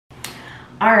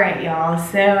All right, y'all,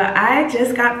 so I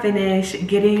just got finished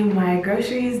getting my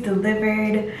groceries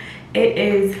delivered. It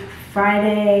is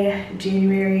Friday,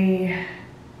 January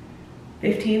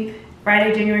 15th,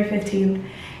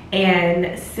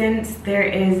 and since there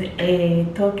is a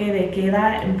toque de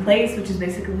queda in place, which is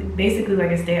basically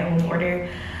like a stay-at-home order,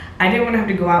 I didn't want to have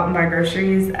to go out and buy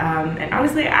groceries, and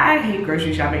honestly, I hate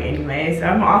grocery shopping anyway, so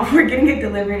I'm all for getting it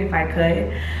delivered if I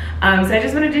could. So I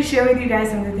just wanted to share with you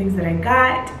guys some of the things that I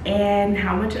got and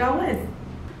how much it all was.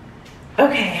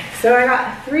 Okay, so I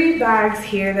got 3 bags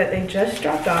here that they just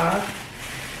dropped off.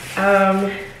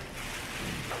 I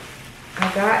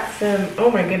got some,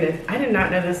 oh my goodness, I did not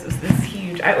know this was this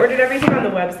huge. I ordered everything on the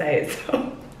website,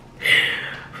 so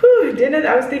whew,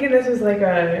 I was thinking this was like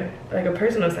a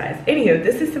personal size. Anywho,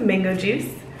 this is some mango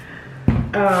juice.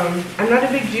 I'm not a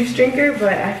big juice drinker,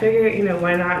 but I figured, you know,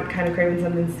 why not, kind of craving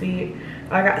something sweet.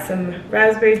 I got some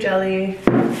raspberry jelly.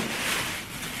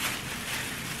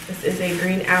 This is a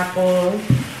green apple,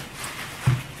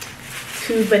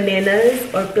 2 bananas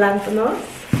or plátanos,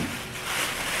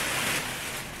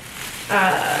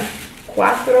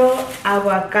 4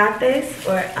 aguacates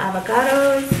or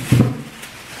avocados,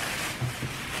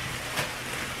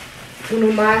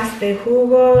 uno más de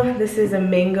jugo. This is a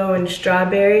mango and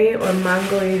strawberry or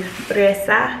mango y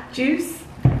fresa juice.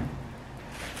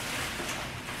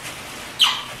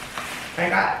 I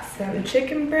got some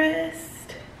chicken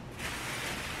breast,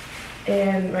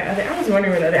 and my other, I was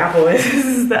wondering where the other apple is. This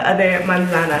is the other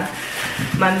manzana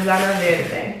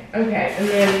verde. Okay, and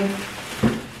then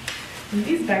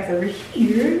these bags over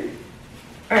here.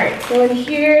 All right, so in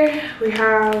here we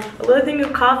have a little thing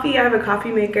of coffee. I have a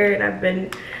coffee maker and I've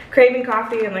been craving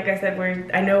coffee, and like I said,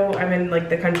 I know I'm in like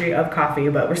the country of coffee,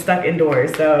 but we're stuck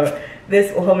indoors, so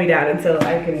this will hold me down until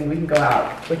we can go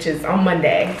out, which is on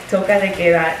Monday. Toque de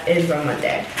queda is on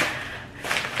Monday.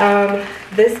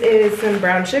 This is some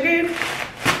brown sugar.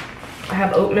 I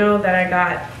have oatmeal that I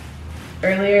got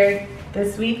earlier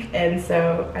this week, and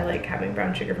so I like having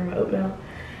brown sugar from my oatmeal.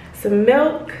 Some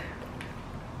milk,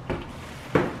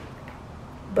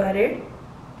 butter,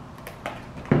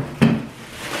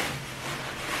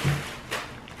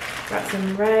 got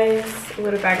some rice, a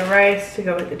little bag of rice to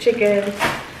go with the chicken,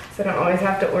 so I don't always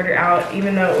have to order out,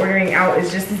 even though ordering out is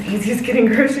just as easy as getting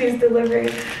groceries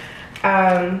delivered.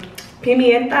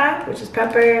 Pimienta, which is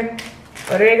pepper,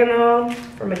 oregano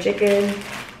for my chicken,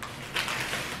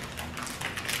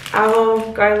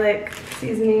 ajo, garlic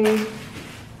seasoning,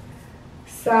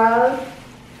 sal,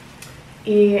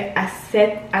 y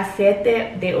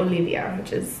aceite de oliva,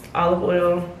 which is olive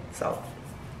oil, salt,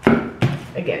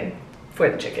 again, for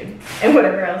the chicken, and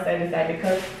whatever else I decide to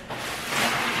cook.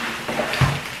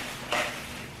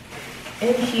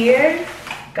 In here,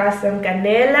 got some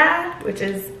canela, which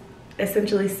is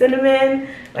essentially cinnamon.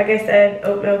 Like I said,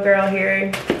 oatmeal girl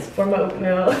here. It's for my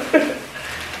oatmeal.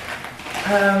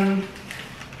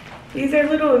 These are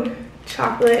little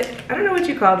chocolate, I don't know what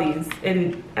you call these,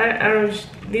 and I don't know,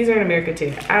 these are in America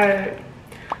too.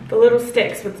 The little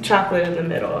sticks with the chocolate in the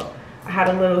middle. I had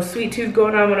a little sweet tooth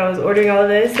going on when I was ordering all of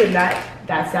this, and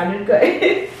that sounded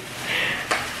good.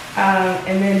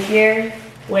 And then here,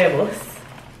 huevos,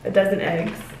 a dozen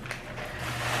eggs.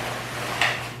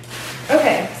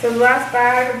 Okay, so the last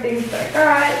bag of things that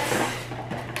I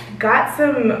got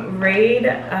some Raid.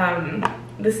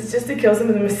 This is just to kill some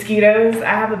of the mosquitoes.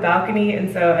 I have a balcony,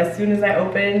 and so as soon as I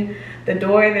open the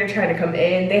door, they're trying to come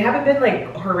in. They haven't been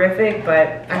like horrific,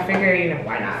 but I figure, you know,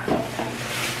 why not?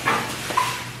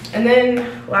 And then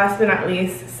last but not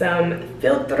least, some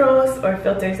filtros or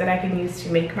filters that I can use to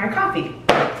make my coffee.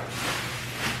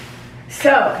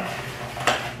 So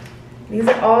these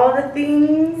are all the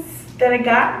things that I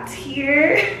got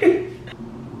here.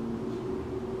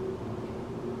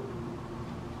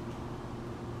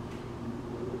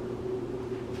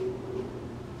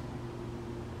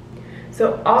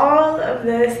 So all of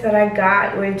this that I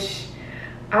got, which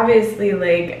obviously,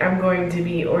 like, I'm going to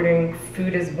be ordering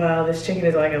food as well. This chicken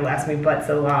is only gonna last me but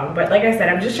so long. But like I said,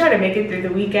 I'm just trying to make it through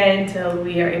the weekend till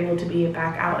we are able to be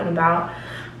back out and about.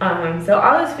 So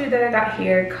all this food that I got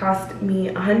here cost me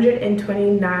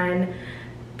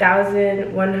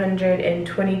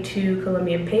 129,122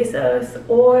 Colombian pesos,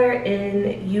 or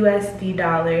in USD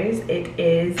dollars, it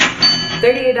is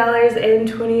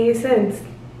 $38.28.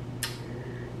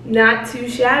 Not too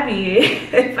shabby,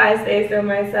 if I say so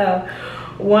myself.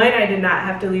 1, I did not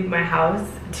have to leave my house.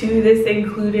 2, this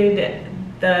included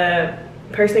the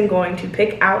person going to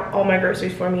pick out all my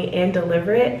groceries for me and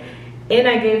deliver it. And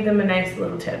I gave them a nice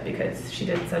little tip because she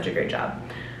did such a great job.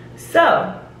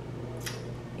 So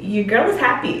your girl is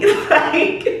happy.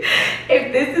 Like,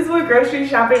 if this is what grocery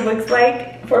shopping looks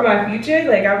like for my future,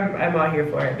 like I'm all here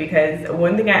for it. Because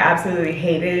one thing I absolutely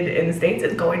hated in the States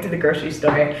is going to the grocery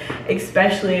store,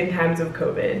 especially in times of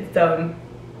COVID. So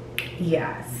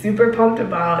yeah, super pumped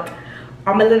about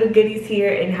all my little goodies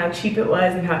here and how cheap it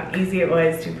was and how easy it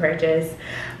was to purchase.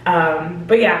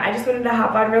 But yeah, I just wanted to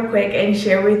hop on real quick and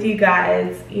share with you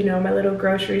guys, you know, my little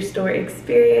grocery store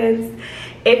experience.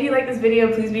 If you like this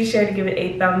video, please be sure to give it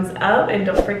a thumbs up and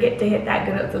don't forget to hit that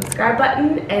good subscribe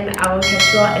button, and I will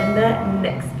catch you all in the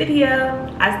next video.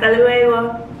 Hasta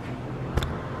luego.